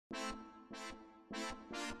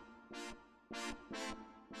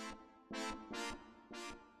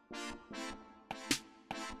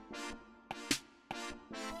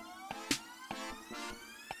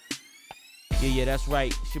Yeah, that's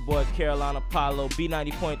right. It's your boy Carolina Apollo,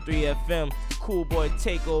 B90.3 FM, Cool Boy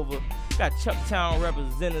Takeover. Got Chucktown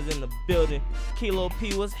representatives in the building. Kilo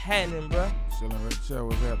P, what's happening, bro? Chilling right here.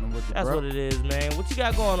 What's happening with you, That's bro? what it is, man. What you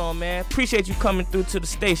got going on, man? Appreciate you coming through to the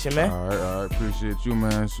station, man. All right. Appreciate you,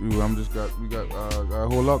 man. Shoot, we got a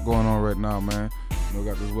whole lot going on right now, man. You know,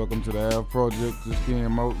 got this Welcome to the Ave project just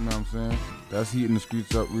came out, you know what I'm saying? That's heating the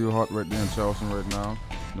streets up real hot right there in Charleston right now.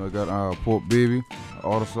 You know, got Port Baby,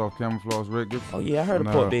 Autosoft Camofloss records. Oh, yeah, I heard of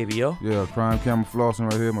Port Baby, yo. Yeah, Prime Camoflossin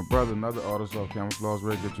right here. My brother, another Autosoft Camofloss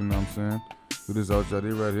record, you know what I'm saying? Do this out there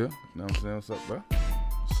right here. You know what I'm saying? What's up, bro?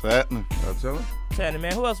 What's happening? Y'all chillin'? What's happening,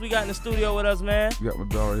 man? Who else we got in the studio with us, man? We got my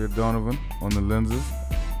dog here, Donovan, on the lenses.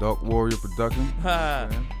 Dark Warrior Production. Ha.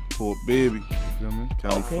 Port Baby. You feel me?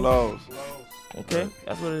 Camofloss. Okay, Right.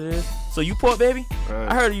 that's what it is. So you Port Baby? Right.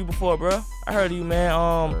 I heard of you before, bro. I heard of you, man.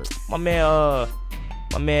 Right.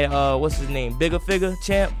 My man, what's his name? Bigger Figure,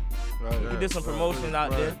 Champ. Right. He did some promotions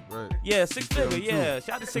out there. Right. Yeah, Six Figure, yeah.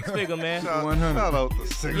 Shout out to Six Figure, man. Shout 100. out to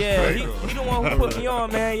Six Yeah, Figure. he the one who put me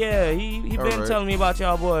on, man. Yeah, he been Alright. telling me about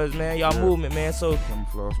y'all boys, man. Y'all Yeah. movement, man. So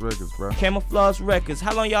Camofloss Records, bro. Camofloss Records.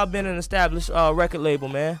 How long y'all been an established record label,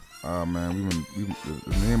 man? Man,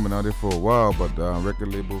 the name been out there for a while, but the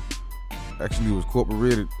record label actually was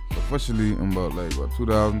incorporated officially in about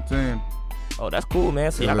 2010. Oh, that's cool,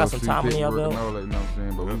 man. So y'all got some LLC time in y'all paperwork and belt. all that, you know what I'm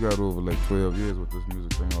saying? But we got over 12 years with this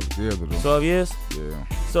music thing all together, though. 12 years. Yeah.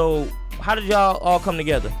 So how did y'all all come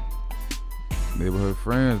together? Neighborhood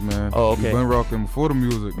friends, man. Oh, okay. We been rocking before the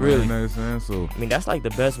music, man. Really? You know what I'm saying? So, I mean, that's like the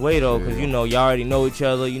best way though, cause Yeah. y'all already know each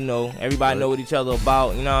other. Everybody Right. know what each other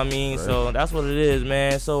about. You know what I mean? Right. So that's what it is,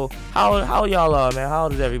 man. So how y'all are, man? How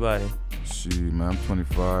old is everybody? shit, man, I'm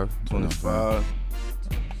 25. 25.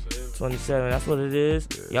 27. That's what it is.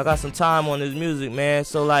 Y'all got some time on this music, man.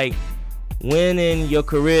 So like, when in your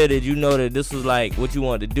career did you know that this was like what you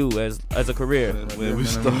wanted to do as a career? When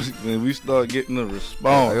we start getting the I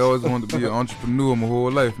response. always wanted to be an entrepreneur my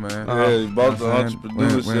whole life, man. Yeah, about the You know what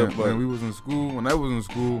I'm saying? entrepreneurship. When we was in school, when I was in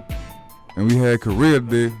school, and we had career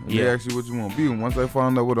day, and Yeah. they asked you what you want to be. And once I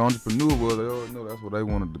found out what an entrepreneur was, I already know that's what I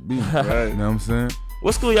wanted to be. You Right. know what I'm saying?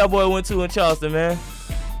 What school y'all boy went to in Charleston, man?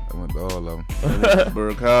 I went to all of them.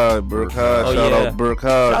 Burke High. Oh, Shout yeah. out Burke High.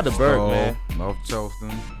 Shout out to Burke, man. North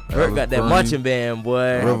Charleston. Burke got that Alice marching band,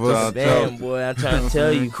 boy. Rivers. Band, boy. I'm trying to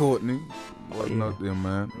tell you. Courtney. Wasn't Yeah. out there,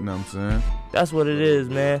 man. You know what I'm saying? That's what it is,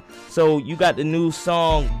 man. So you got the new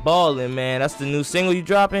song Ballin', man. That's the new single you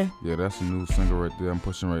dropping? Yeah, that's a new single right there I'm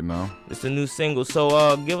pushing right now. It's the new single.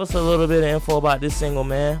 So give us a little bit of info about this single,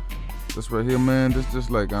 man. This right here, man, this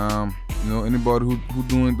just like, anybody who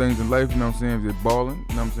doing things in life, you know what I'm saying? If they're balling,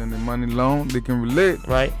 you know what I'm saying? Their money long, they can relate.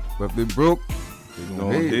 Right? But if they broke, they Gonna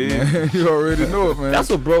gonna hate, hate. man. You already know it, man. That's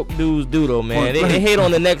what broke dudes do, though, man. They hate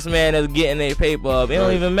on the next man that's getting their paper up. It don't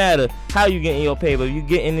Right. even matter how you getting your paper. You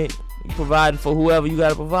getting it, you providing for whoever you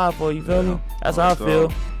gotta provide for. You feel Yeah. me? That's how I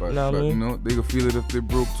feel. But, You know what I but, mean? you know, they can feel it if they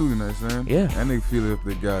broke too, you know what I'm saying? Yeah. And they feel it if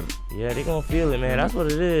they got it. Yeah, they gonna feel it, man. That's what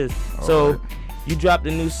it is. All So right. you dropped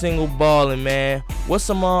a new single, Ballin', man. What's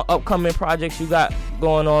some upcoming projects you got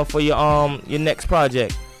going on for your next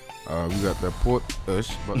project? We got that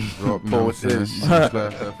Port-ish, but drop, you know what I'm saying? Port-ish. Slash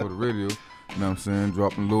that for the radio. You know what I'm saying?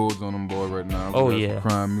 Dropping loads on them boy right now. Oh, We got yeah. some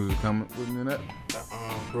crime music coming. Wasn't in that?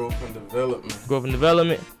 Growth and development. Growth and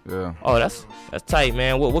development. Yeah. Oh, that's tight,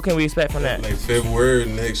 man. What can we expect from that? Like February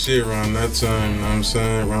next year, around that time, you know what I'm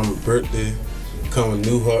saying? Around my birthday. Come with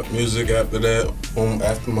new hot music after that.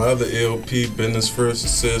 After my other LP, Business First,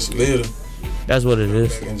 Success Later. That's what it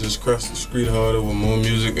is. And just cross the street harder with more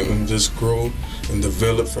music and just grow and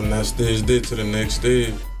develop from that stage there to the next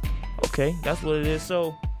stage. Okay, that's what it is.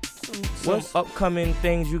 So, what upcoming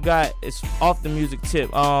things you got is off the music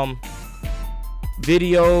tip?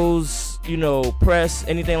 Videos, press,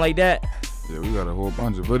 anything like that? Yeah, we got a whole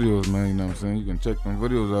bunch of videos, man. You know what I'm saying? You can check them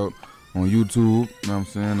videos out on YouTube. You know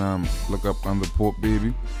what I'm saying? Look up under Port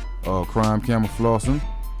Baby. Crime Camoflossin.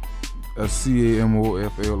 That's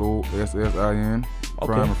Camoflossin. Okay.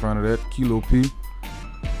 Crime in front of that. Kilo P.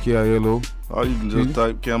 KILO. Or you can just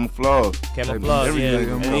type Camofloss. Camofloss, Every yeah. day,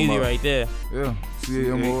 That's I'm easy out. right there. Yeah.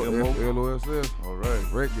 CAMOFLOSS. All right.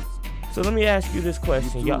 Records. So let me ask you this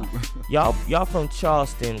question. YouTube. Y'all from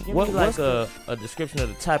Charleston. What's like a description of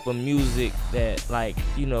the type of music that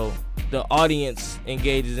the audience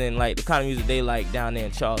engages in, like the kind of music they like down there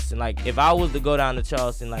in Charleston? Like if I was to go down to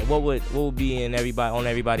Charleston, like what would be in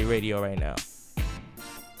everybody radio right now?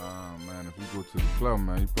 Man, if you go to the club,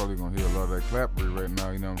 man, you probably gonna hear a lot of that clappery right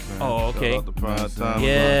now. You know what I'm saying? Oh, okay. Shout out to Prime Time.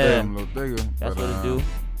 Yeah. That's what it do.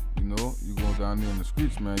 You know, you go down there in the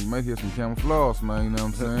streets, man. You might hear some Camofloss, man. You know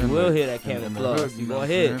what I'm saying? You will hear that Camofloss. You gonna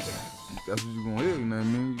hear it. That's what you gonna hear. You know what I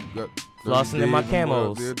mean? You got flossing in my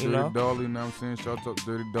camos. There, you know. $30, you know what I'm saying? Shout out to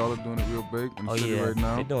Dirty Dollar doing it real big in the city right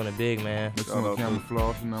now. They doing it big, man. Let's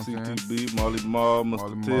Camofloss, you know what I'm saying? CTB, Molly Mall,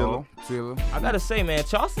 Mr. Taylor. I gotta say, man,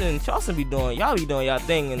 Charleston be doing y'all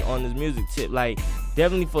thing on this music tip. Like,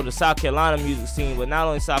 definitely for the South Carolina music scene, but not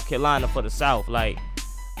only South Carolina, for the South. Like,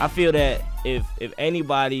 I feel that if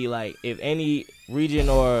anybody, like, if any region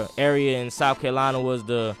or area in South Carolina was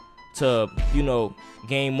to you know,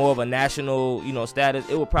 gain more of a national, you know, status,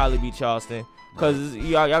 it would probably be Charleston. Cause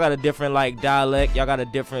y'all got a different, like, dialect, y'all got a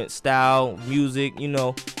different style, music, you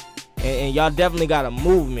know, and y'all definitely got a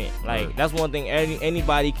movement. Like, that's one thing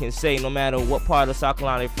anybody can say, no matter what part of South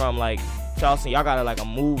Carolina they're from. Like, Charleston, y'all got like a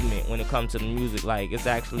movement when it comes to the music. Like, it's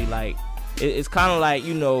actually like, it's kind of like,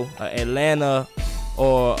 you know, Atlanta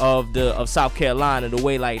or of South Carolina, the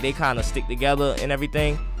way like they kind of stick together and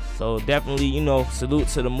everything. So definitely, you know, salute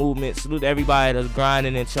to the movement. Salute to everybody that's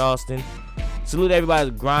grinding in Charleston. Salute to everybody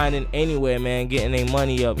that's grinding anywhere, man, getting their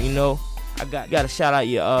money up, you know. I got to shout out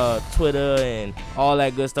your Twitter and all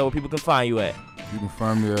that good stuff where people can find you at. You can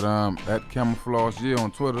find me at Camofloss,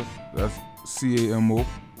 on Twitter. That's CAMOFLOSS,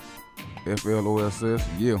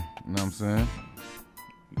 yeah. You know what I'm saying?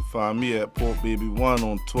 You can find me at PorkBaby1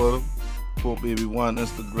 on Twitter, PorkBaby1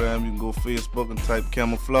 Instagram. You can go Facebook and type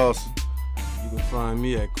Camoflossin. You can find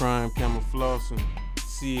me at Crime Camoflossin,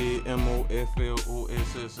 CAMOFLOSSN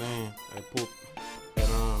at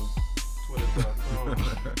Twitter.com.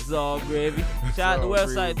 It's all gravy. Shout out the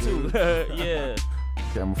website too. Yeah.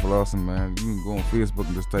 Camoflossin, man. You can go on Facebook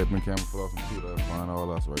and just type in Camoflossin too. That'll find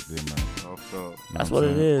all us right there, man. That's what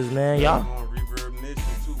it is, man. Y'all. On Reverb Nation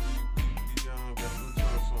too. We got some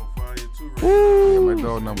tracks on fire too right now. Yeah, my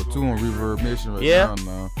dog number 2 on Reverb Nation right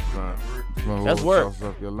now. That's work.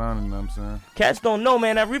 South Carolina, you know what I'm saying? Cats don't know,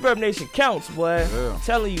 man. That Reverb Nation counts, boy. Yeah. I'm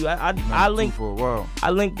telling you, I linked for a while. I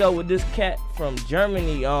linked up with this cat from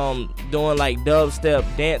Germany, doing like dubstep,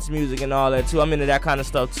 dance music, and all that too. I'm into that kind of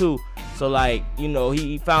stuff too. So like, you know,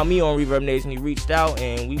 he found me on Reverb Nation. He reached out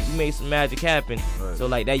and we made some magic happen. Right. So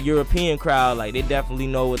like that European crowd, like they definitely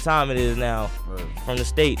know what time it is now from the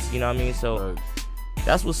States. You know what I mean? So.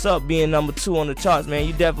 That's what's up, being number 2 on the charts, man.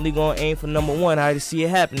 You definitely gonna aim for number 1. I already see it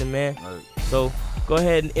happening, man. So go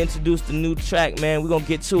ahead and introduce the new track, man. We're gonna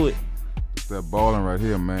get to it. It's that ballin' right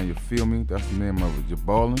here, man. You feel me? That's the name of it. You're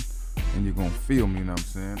ballin', and you're gonna feel me, you know what I'm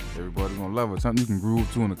saying? Everybody gonna love it. Something you can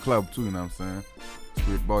groove to in the club, too, you know what I'm saying?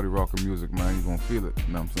 Spirit body rocker music, man. You gonna feel it,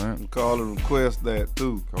 you know what I'm saying? Call and request that,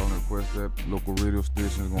 too. Call and request that. Local radio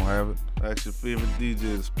stations gonna have it. Ask your favorite DJ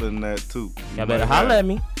to spin that, too. Y'all better holler at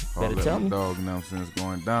me. Better tell me. Dog, you know what I'm saying? It's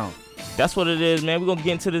going down. That's what it is, man. We're gonna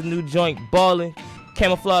get into this new joint, Ballin',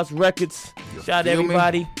 Camofloss Records. Shout out to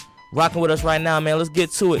everybody rocking with us right now, man. Let's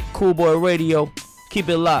get to it. Cool Boy Radio. Keep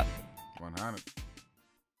it locked. 100.